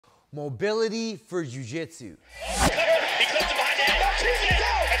Mobility for Jiu-Jitsu. He clipped him behind the head. That's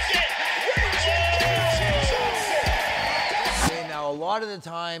it. Okay, now a lot of the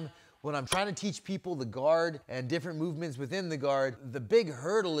time when I'm trying to teach people the guard and different movements within the guard, the big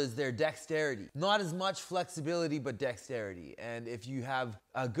hurdle is their dexterity. Not as much flexibility, but dexterity. And if you have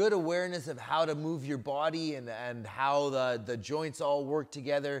a good awareness of how to move your body and how the joints all work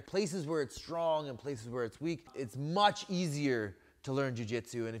together, places where it's strong and places where it's weak, it's much easier to learn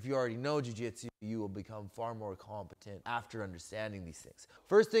jiu-jitsu. And if you already know jiu-jitsu, you will become far more competent after understanding these things.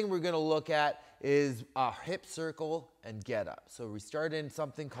 First thing we're gonna look at is a hip circle and get up. So we start in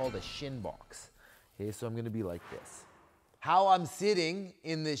something called a shin box. Okay, so I'm gonna be like this. How I'm sitting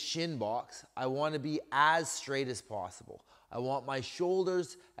in this shin box, I wanna be as straight as possible. I want my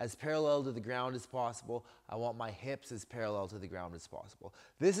shoulders as parallel to the ground as possible. I want my hips as parallel to the ground as possible.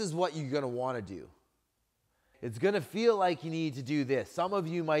 This is what you're gonna wanna do. It's gonna feel like you need to do this. Some of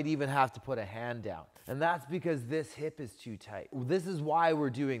you might even have to put a hand down. And that's because this hip is too tight. This is why we're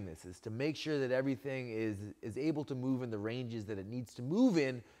doing this, is to make sure that everything is able to move in the ranges that it needs to move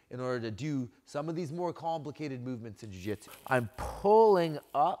in order to do some of these more complicated movements in jiu-jitsu. I'm pulling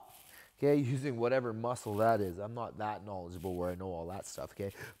up, okay, using whatever muscle that is. I'm not that knowledgeable where I know all that stuff,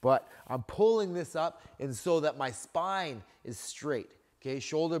 okay? But I'm pulling this up and so that my spine is straight. Okay,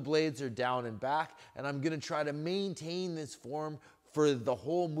 shoulder blades are down and back, and I'm gonna try to maintain this form for the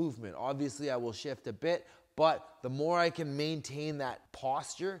whole movement. Obviously, I will shift a bit, but the more I can maintain that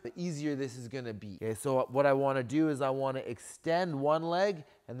posture, the easier this is gonna be. Okay, so what I wanna do is I wanna extend one leg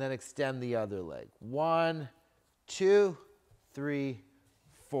and then extend the other leg. 1, 2, 3,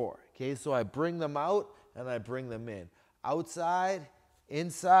 4. Okay, so I bring them out and I bring them in. Outside,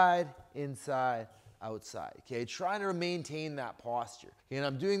 inside, inside, outside. Okay, trying to maintain that posture. Okay, and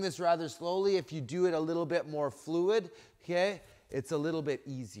I'm doing this rather slowly. If you do it a little bit more fluid, okay, it's a little bit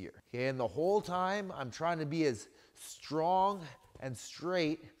easier. Okay, and the whole time I'm trying to be as strong and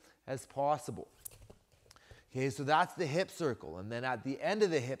straight as possible. Okay, so that's the hip circle. And then at the end of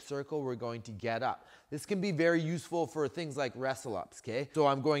the hip circle, we're going to get up. This can be very useful for things like wrestle ups, okay? So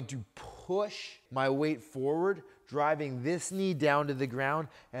I'm going to push my weight forward, driving this knee down to the ground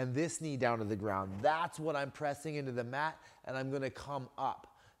and this knee down to the ground. That's what I'm pressing into the mat, and I'm gonna come up.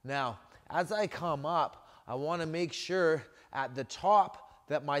 Now, as I come up, I wanna make sure at the top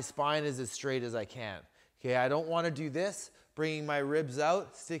that my spine is as straight as I can. Okay, I don't wanna do this, bringing my ribs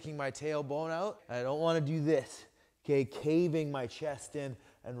out, sticking my tailbone out. I don't wanna do this, okay, caving my chest in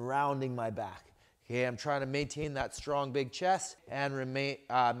and rounding my back. Okay, I'm trying to maintain that strong big chest and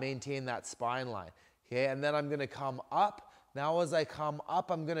maintain that spine line. Okay, and then I'm gonna come up. Now as I come up,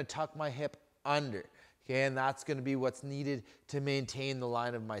 I'm gonna tuck my hip under. Okay, and that's gonna be what's needed to maintain the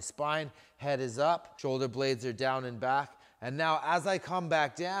line of my spine. Head is up, shoulder blades are down and back. And now as I come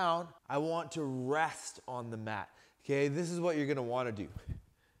back down, I want to rest on the mat. Okay, this is what you're gonna wanna do.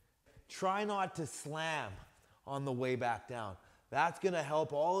 Try not to slam on the way back down. That's gonna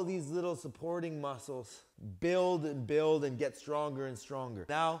help all of these little supporting muscles build and get stronger and stronger.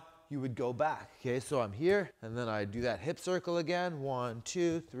 Now, you would go back. Okay, so I'm here, and then I do that hip circle again. 1,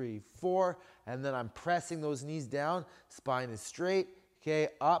 2, 3, 4, and then I'm pressing those knees down. Spine is straight, okay,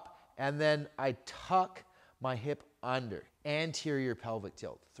 up, and then I tuck my hip under. Anterior pelvic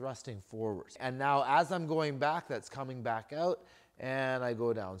tilt, thrusting forwards. And now as I'm going back, that's coming back out, and I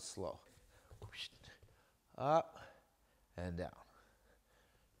go down slow. Up and down.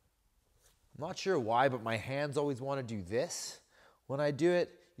 I'm not sure why, but my hands always want to do this. When I do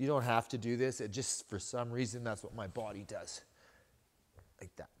it, you don't have to do this. It just, for some reason, that's what my body does.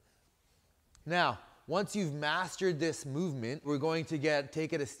 Like that. Now, once you've mastered this movement, we're going to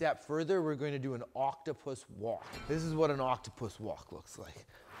take it a step further. We're going to do an octopus walk. This is what an octopus walk looks like.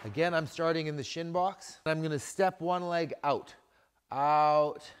 Again, I'm starting in the shin box. I'm going to step one leg out,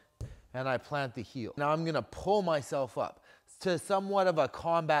 and I plant the heel. Now I'm going to pull myself up to somewhat of a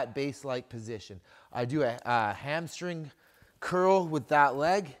combat base-like position. I do a hamstring curl with that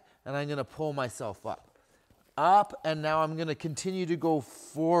leg, and I'm gonna pull myself up, and now I'm gonna continue to go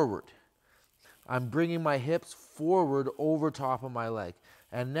forward. I'm bringing my hips forward over top of my leg.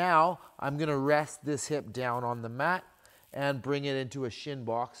 And now I'm gonna rest this hip down on the mat and bring it into a shin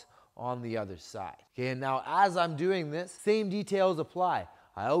box on the other side. Okay, and now as I'm doing this, same details apply.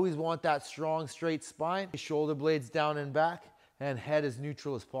 I always want that strong, straight spine, shoulder blades down and back, and head as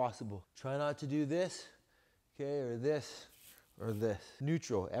neutral as possible. Try not to do this, okay, or this, or this.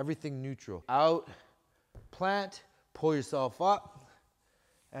 Neutral, everything neutral. Out, plant, pull yourself up,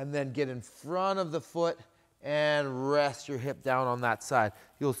 and then get in front of the foot and rest your hip down on that side.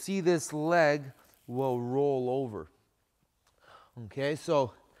 You'll see this leg will roll over. Okay,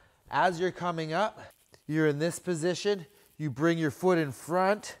 so As you're coming up, you're in this position, you bring your foot in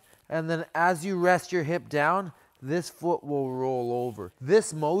front, and then as you rest your hip down, this foot will roll over.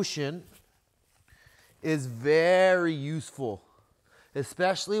 This motion is very useful,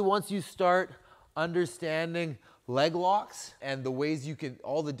 especially once you start understanding leg locks and the ways you can,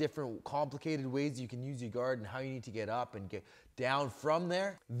 all the different complicated ways you can use your guard and how you need to get up and get down from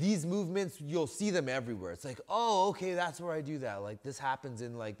there. These movements, you'll see them everywhere. It's like, oh, okay, that's where I do that. Like this happens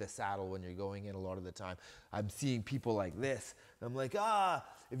in like the saddle when you're going in a lot of the time. I'm seeing people like this. I'm like,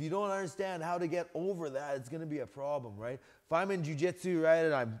 if you don't understand how to get over that, it's gonna be a problem, right? If I'm in jiu-jitsu, right,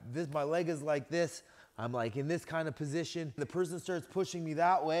 and my leg is like this, I'm like in this kind of position, the person starts pushing me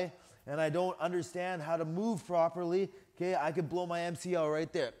that way, and I don't understand how to move properly, okay, I could blow my MCL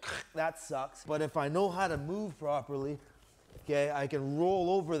right there. That sucks. But if I know how to move properly, okay, I can roll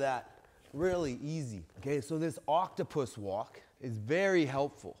over that really easy. Okay, so this octopus walk is very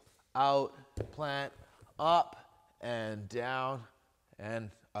helpful. Out, plant, up, and down, and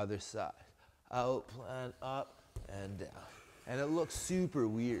other side. Out, plant, up, and down. And it looks super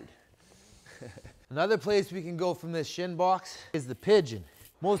weird. Another place we can go from this shin box is the pigeon.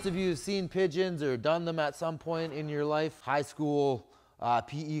 Most of you have seen pigeons or done them at some point in your life, high school,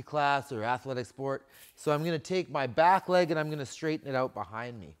 PE class, or athletic sport. So I'm gonna take my back leg and I'm gonna straighten it out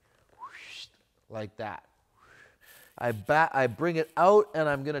behind me, like that. I bring it out and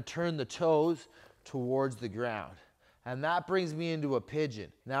I'm gonna turn the toes towards the ground. And that brings me into a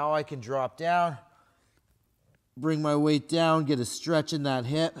pigeon. Now I can drop down, bring my weight down, get a stretch in that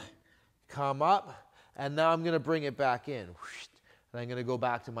hip, come up, and now I'm gonna bring it back in. And I'm gonna go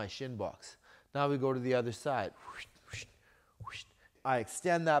back to my shin box. Now we go to the other side. I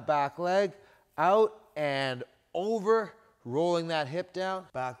extend that back leg out and over, rolling that hip down.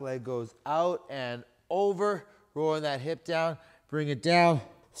 Back leg goes out and over, rolling that hip down. Bring it down,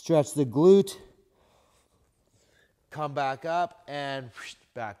 stretch the glute. Come back up and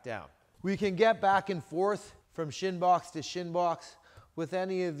back down. We can get back and forth from shin box to shin box with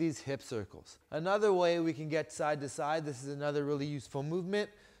any of these hip circles. Another way we can get side to side, this is another really useful movement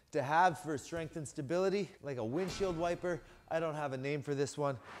to have for strength and stability, like a windshield wiper. I don't have a name for this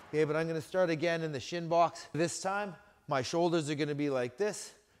one. Okay, but I'm gonna start again in the shin box. This time, my shoulders are gonna be like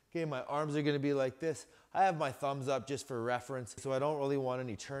this. Okay, my arms are gonna be like this. I have my thumbs up just for reference, so I don't really want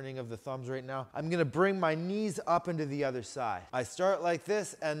any turning of the thumbs right now. I'm gonna bring my knees up into the other side. I start like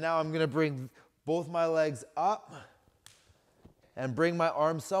this, and now I'm gonna bring both my legs up and bring my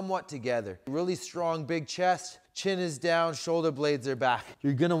arms somewhat together. Really strong, big chest, chin is down, shoulder blades are back.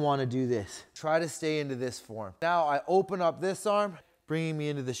 You're gonna wanna do this. Try to stay into this form. Now I open up this arm, bringing me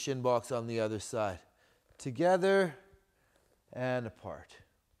into the shin box on the other side. Together and apart.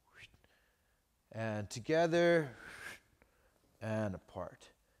 And together and apart.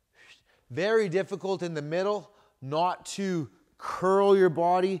 Very difficult in the middle not to curl your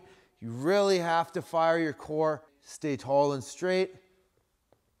body. You really have to fire your core. Stay tall and straight.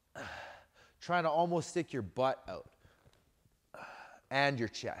 Trying to almost stick your butt out and your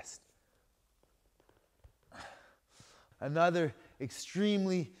chest. Another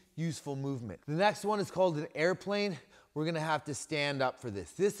extremely useful movement. The next one is called an airplane. We're gonna have to stand up for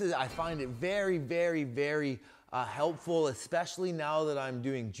this. I find it very, very, very helpful, especially now that I'm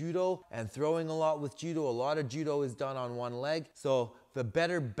doing judo and throwing a lot with judo. A lot of judo is done on one leg. So the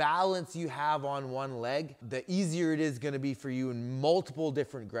better balance you have on one leg, the easier it is gonna be for you in multiple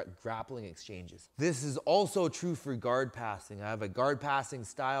different grappling exchanges. This is also true for guard passing. I have a guard passing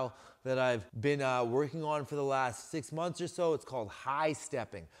style that I've been working on for the last 6 months or so. It's called high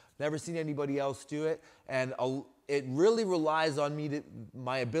stepping. Never seen anybody else do it. And it really relies on me,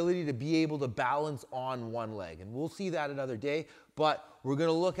 my ability to be able to balance on one leg. And we'll see that another day, but we're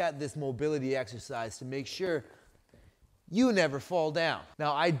gonna look at this mobility exercise to make sure you never fall down.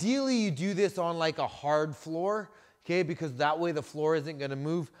 Now, ideally you do this on like a hard floor, okay? Because that way the floor isn't gonna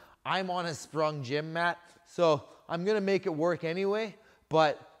move. I'm on a sprung gym mat, so I'm gonna make it work anyway,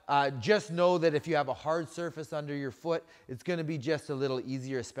 but just know that if you have a hard surface under your foot, it's gonna be just a little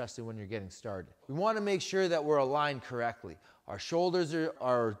easier, especially when you're getting started. We wanna make sure that we're aligned correctly. Our shoulders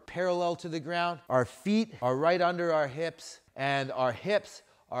are parallel to the ground, our feet are right under our hips, and our hips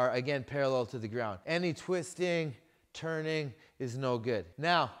are, again, parallel to the ground. Any twisting, turning is no good.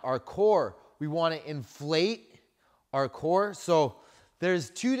 Now, our core, we wanna inflate our core. So there's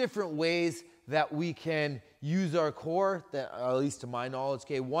 2 different ways that we can use our core, that, at least to my knowledge.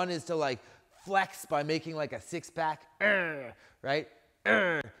 Okay, one is to like flex by making like a 6-pack, right?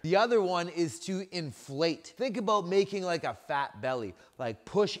 The other one is to inflate. Think about making like a fat belly, like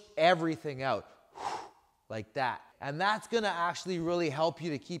push everything out, like that. And that's gonna actually really help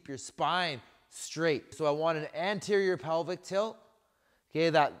you to keep your spine straight. So I want an anterior pelvic tilt. Okay,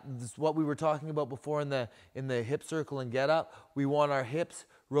 that's what we were talking about before in the hip circle and get up. We want our hips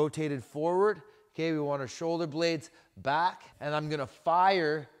rotated forward. Okay, we want our shoulder blades back, and I'm gonna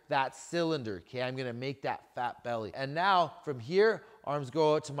fire that cylinder. Okay, I'm gonna make that fat belly. And now from here, arms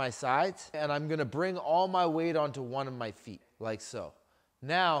go out to my sides, and I'm gonna bring all my weight onto one of my feet, like so.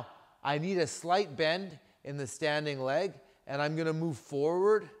 Now, I need a slight bend in the standing leg, and I'm gonna move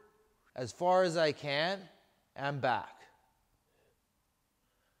forward as far as I can and back.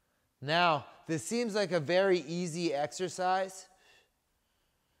 Now, this seems like a very easy exercise,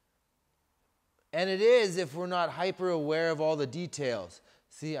 and it is if we're not hyper aware of all the details.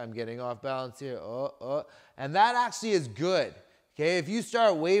 See, I'm getting off balance here, and that actually is good. Okay, if you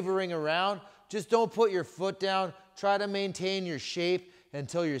start wavering around, just don't put your foot down. Try to maintain your shape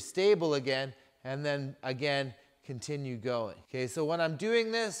until you're stable again, and then again, continue going. Okay, so when I'm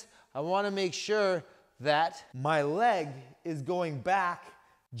doing this, I want to make sure that my leg is going back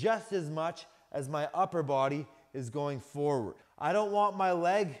just as much as my upper body is going forward. I don't want my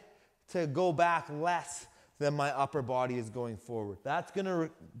leg to go back less than my upper body is going forward. That's gonna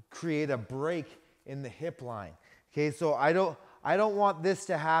create a break in the hip line. Okay, so I don't want this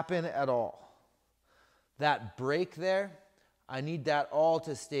to happen at all. That break there, I need that all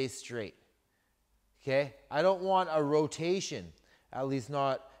to stay straight. Okay, I don't want a rotation, at least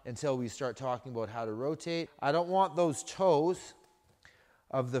not until we start talking about how to rotate. I don't want those toes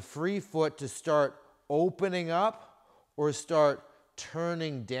of the free foot to start opening up or start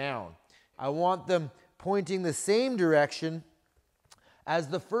turning down. I want them pointing the same direction as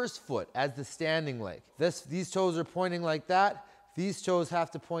the first foot, as the standing leg. These toes are pointing like that. These toes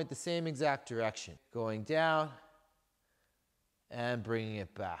have to point the same exact direction. Going down and bringing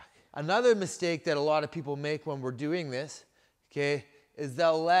it back. Another mistake that a lot of people make when we're doing this, okay, is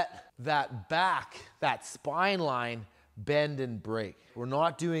they'll let that back, that spine line, bend and break. We're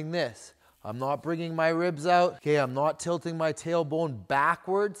not doing this. I'm not bringing my ribs out. Okay, I'm not tilting my tailbone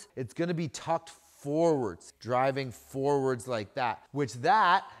backwards. It's gonna be tucked forwards, driving forwards like that, which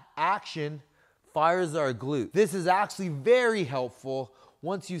that action fires our glute. This is actually very helpful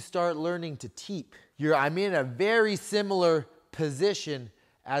once you start learning to teep. I'm in a very similar position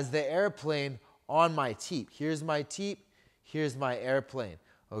as the airplane on my teep. Here's my teep, here's my airplane.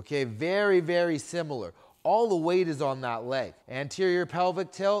 Okay, very, very similar. All the weight is on that leg. Anterior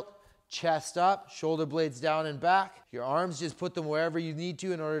pelvic tilt, chest up, shoulder blades down and back. Your arms, just put them wherever you need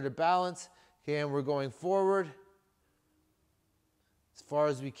to in order to balance. Okay, and we're going forward as far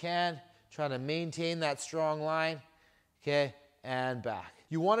as we can, trying to maintain that strong line. Okay, and back.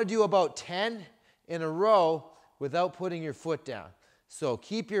 You want to do about 10 in a row without putting your foot down. So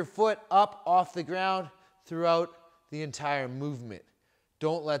keep your foot up off the ground throughout the entire movement.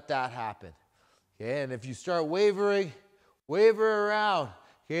 Don't let that happen. Okay, and if you start wavering, waver around.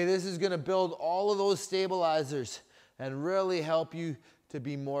 Okay, this is gonna build all of those stabilizers and really help you to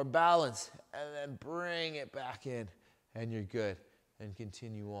be more balanced. And then bring it back in and you're good. And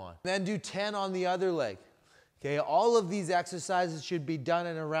continue on. Then do 10 on the other leg. Okay, all of these exercises should be done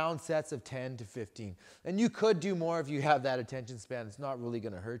in around sets of 10 to 15. And you could do more if you have that attention span. It's not really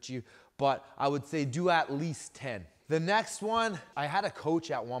gonna hurt you, but I would say do at least 10. The next one, I had a coach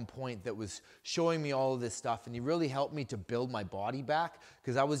at one point that was showing me all of this stuff, and he really helped me to build my body back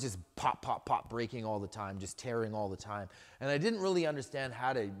because I was just pop, pop, pop breaking all the time, just tearing all the time. And I didn't really understand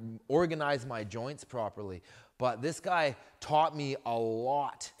how to organize my joints properly. But this guy taught me a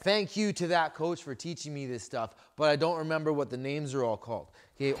lot. Thank you to that coach for teaching me this stuff, but I don't remember what the names are all called.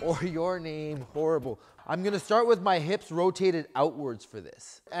 Okay, or your name, horrible. I'm gonna start with my hips rotated outwards for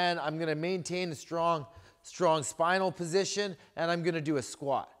this. And I'm gonna maintain a strong spinal position, and I'm gonna do a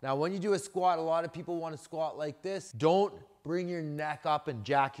squat. Now, when you do a squat, a lot of people wanna squat like this. Don't bring your neck up and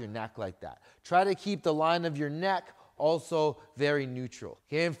jack your neck like that. Try to keep the line of your neck also very neutral.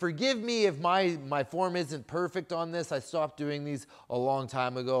 Okay, and forgive me if my form isn't perfect on this. I stopped doing these a long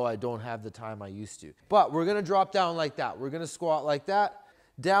time ago. I don't have the time I used to. But we're gonna drop down like that. We're gonna squat like that,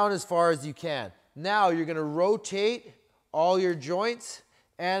 down as far as you can. Now you're gonna rotate all your joints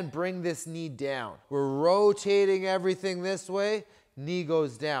and bring this knee down. We're rotating everything this way, knee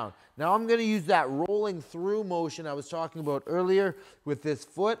goes down. Now I'm gonna use that rolling through motion I was talking about earlier with this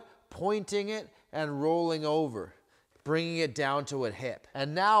foot, pointing it and rolling over, bringing it down to a hip.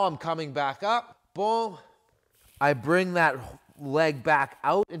 And now I'm coming back up, boom. I bring that leg back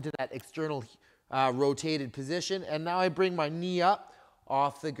out into that external rotated position, and now I bring my knee up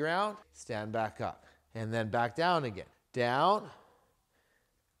off the ground, stand back up, and then back down again. Down.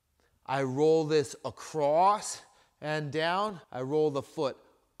 I roll this across and down. I roll the foot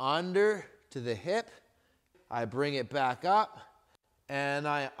under to the hip. I bring it back up and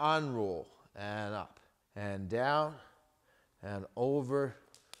I unroll and up and down and over.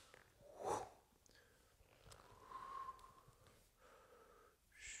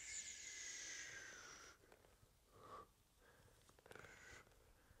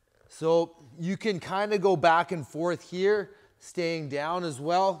 So you can kind of go back and forth here, staying down as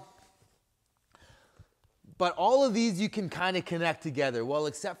well. But all of these you can kind of connect together, well,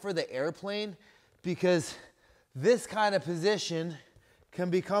 except for the airplane, because this kind of position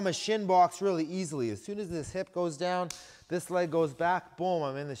can become a shin box really easily. As soon as this hip goes down, this leg goes back, boom,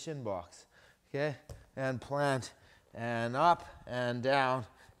 I'm in the shin box. Okay? And plant, and up, and down,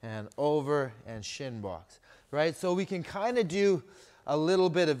 and over, and shin box. Right? So we can kind of do a little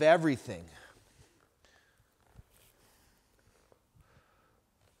bit of everything.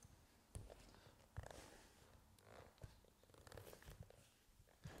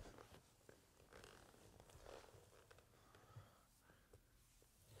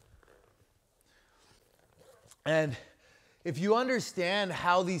 And if you understand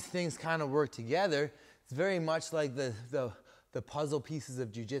how these things kind of work together, it's very much like the puzzle pieces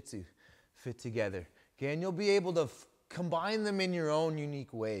of Jiu-Jitsu fit together. Okay, and you'll be able to combine them in your own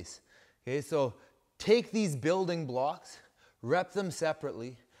unique ways. Okay, so take these building blocks, rep them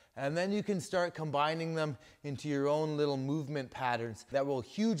separately, and then you can start combining them into your own little movement patterns that will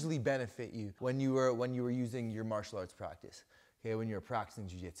hugely benefit you when you were using your martial arts practice. Okay, when you're practicing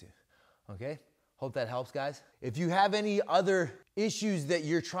Jiu-Jitsu. Okay? Hope that helps, guys. If you have any other issues that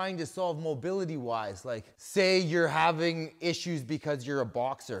you're trying to solve mobility-wise, like say you're having issues because you're a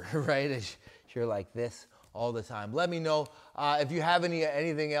boxer, right? You're like this all the time. Let me know. If you have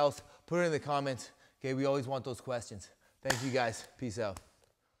anything else, put it in the comments. Okay, we always want those questions. Thank you, guys. Peace out.